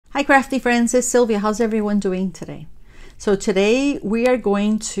Hi Crafty Friends, it's Sylvia. How's everyone doing today? So today we are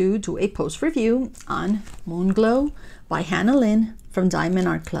going to do a post review on Moonglow by Hannah Lynn from Diamond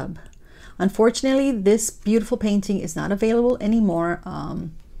Art Club. Unfortunately, this beautiful painting is not available anymore.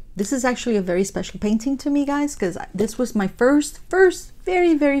 This is actually a very special painting to me, guys, because this was my very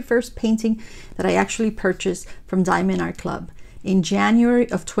first painting that I actually purchased from Diamond Art Club in January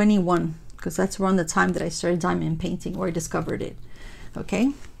of 21, because that's around the time that I started diamond painting, or I discovered it.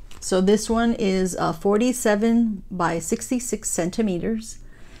 Okay, so this one is 47 by 66 centimeters,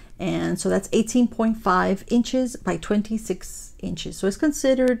 and so that's 18.5 inches by 26 inches. So it's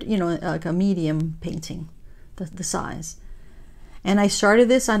considered, you know, like a medium painting, the size. And I started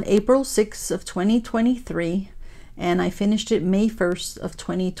this on April 6th of 2023, and I finished it May 1st of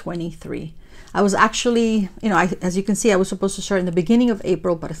 2023. I was actually, you know, as you can see, I was supposed to start in the beginning of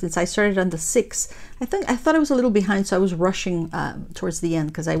April, but since I started on the 6th, I thought I was a little behind, so I was rushing towards the end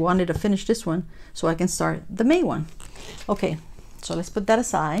because I wanted to finish this one so I can start the May one. Okay, so let's put that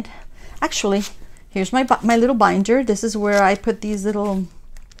aside. Actually, here's my little binder. This is where I put these little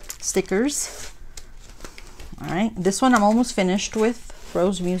stickers. All right, this one I'm almost finished with,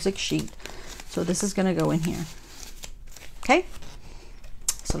 Rose Music sheet. So this is gonna go in here. Okay,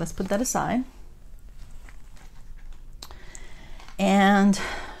 so let's put that aside. And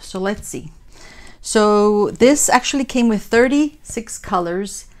so let's see. So this actually came with 36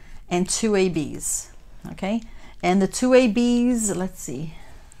 colors and 2 ABs. Okay, and the 2 ABs, let's see,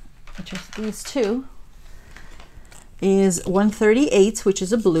 which is these two, is 138, which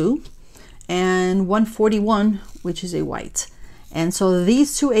is a blue, and 141, which is a white. And so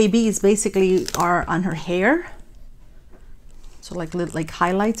these 2 ABs basically are on her hair, so like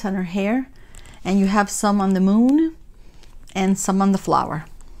highlights on her hair, and you have some on the moon and some on the flower.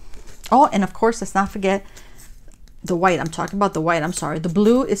 Oh, and of course, let's not forget the white. I'm talking about the white, I'm sorry. The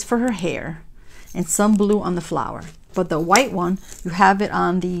blue is for her hair and some blue on the flower. But the white one, you have it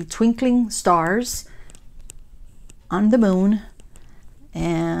on the twinkling stars, on the moon,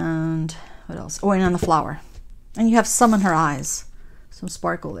 and what else? Oh, and on the flower. And you have some in her eyes, some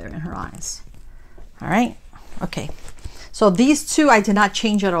sparkle there in her eyes. All right, okay. So these two I did not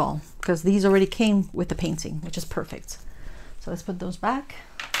change at all because these already came with the painting, which is perfect. So let's put those back.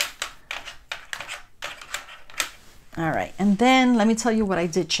 All right, and then let me tell you what I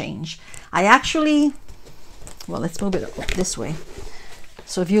did change. I actually, well, let's move it this way.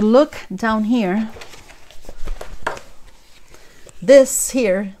 So if you look down here, this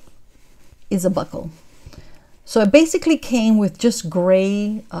here is a buckle. So it basically came with just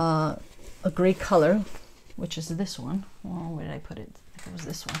gray, a gray color, which is this one. Oh, where did I put it? I think it was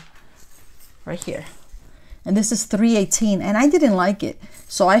this one, right here. And this is 318, and I didn't like it.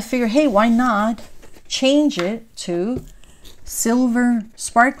 So I figured, hey, why not change it to silver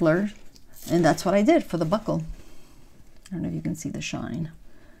sparkler? And that's what I did for the buckle. I don't know if you can see the shine.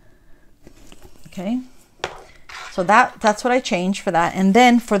 Okay. So that's what I changed for that. And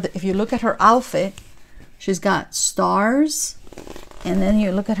then for the, if you look at her outfit, she's got stars, and then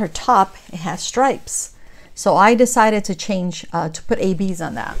you look at her top, it has stripes. So I decided to change, to put ABs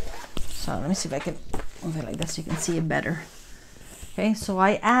on that. So let me see if I can move it like this so you can see it better. Okay, so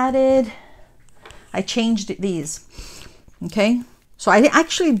I changed these. Okay, so I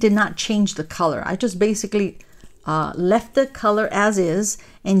actually did not change the color. I just basically left the color as is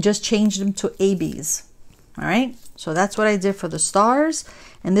and just changed them to ABs. All right, so that's what I did for the stars.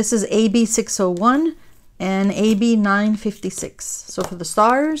 And this is AB 601 and AB 956. So for the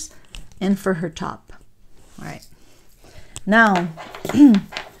stars and for her top. All right, now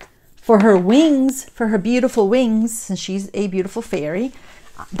for her wings, for her beautiful wings, since she's a beautiful fairy,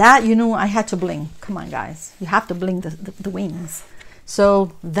 that, you know, I had to bling. Come on, guys, you have to bling the wings.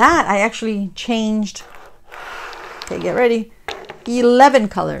 So that I actually changed. Okay, get ready. 11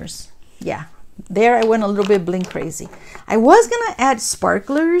 colors. Yeah, there I went a little bit bling crazy. I was gonna add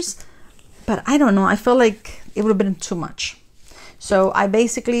sparklers, but I don't know, I felt like it would have been too much. So I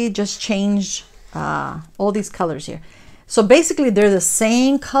basically just changed all these colors here. So basically they're the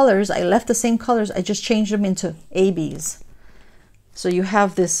same colors. I left the same colors. I just changed them into ABs. So you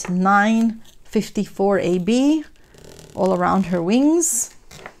have this 954 AB all around her wings.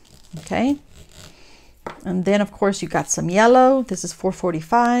 Okay. And then of course you got some yellow. This is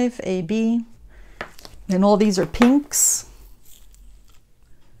 445 AB. And all these are pinks.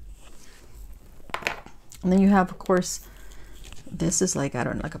 And then you have, of course, this is like, I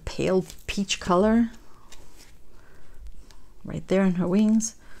don't know, like a pale peach color right there in her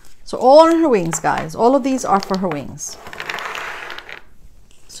wings. So all on her wings, guys. All of these are for her wings.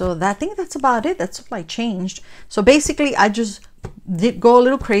 So I think that's about it. That's what I changed. So basically I just did go a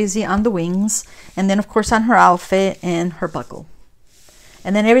little crazy on the wings, and then of course on her outfit and her buckle.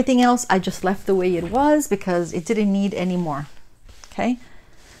 And then everything else I just left the way it was because it didn't need any more. Okay,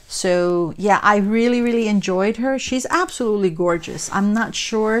 so yeah, I really enjoyed her. She's absolutely gorgeous. I'm not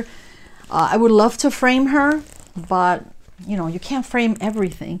sure, I would love to frame her, but you know, you can't frame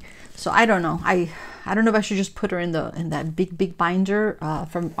everything. So I don't know. I don't know if I should just put her in that big binder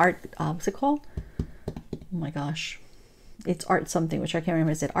from Art, what's it called? Oh my gosh, it's Art something, which I can't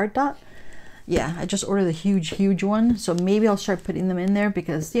remember. Is it Art Dot? Yeah, I just ordered a huge one, so maybe I'll start putting them in there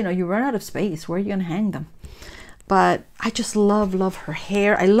because, you know, you run out of space. Where are you gonna hang them? But I just love her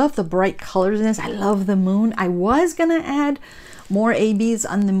hair. I love the bright colors in this. I love the moon. I was gonna add more ABs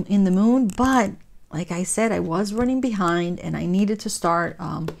in the moon, but like I said, I was running behind and I needed to start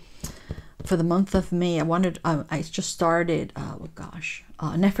for the month of May. I just started oh gosh,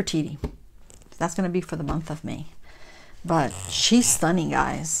 Nefertiti. That's gonna be for the month of May. But she's stunning,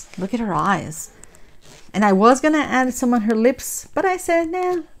 guys. Look at her eyes. And I was gonna add some on her lips, but I said,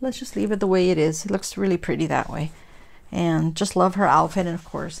 nah, let's just leave it the way it is. It looks really pretty that way. And just love her outfit, and of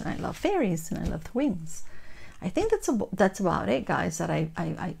course, and I love fairies, and I love the wings. I think that's about it, guys, that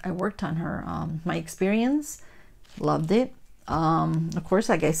I worked on her. My experience, loved it. Of course,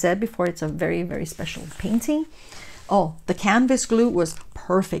 like I said before, it's a very special painting. Oh, the canvas glue was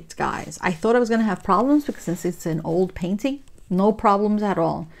perfect, guys. I thought I was gonna have problems because since it's an old painting, no problems at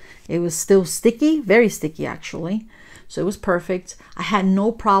all. It was still sticky, very sticky actually. So it was perfect. I had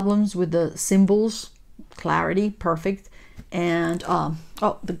no problems with the symbols, clarity, perfect. And oh,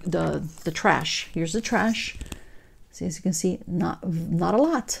 the trash. Here's the trash. See, as you can see, not a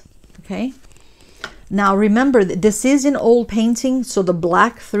lot. Okay. Now remember that this is an old painting, so the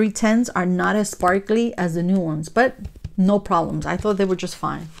black 310s are not as sparkly as the new ones, but no problems. I thought they were just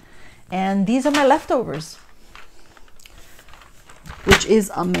fine. And these are my leftovers, which is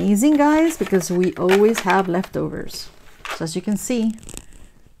amazing, guys, because we always have leftovers. So as you can see,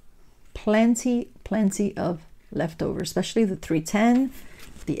 plenty of leftovers, especially the 310,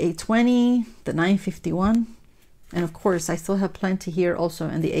 the 820, the 951, and of course I still have plenty here also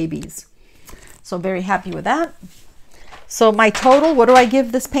in the ABs. So very happy with that. So my total, what do I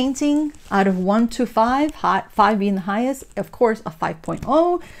give this painting out of 1 to 5? 5 being the highest, of course a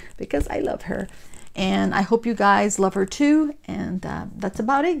 5.0 because I love her. And I hope you guys love her too. And that's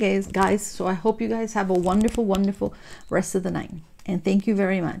about it, guys. So I hope you guys have a wonderful rest of the night. And thank you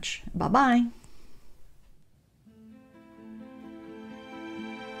very much. Bye-bye.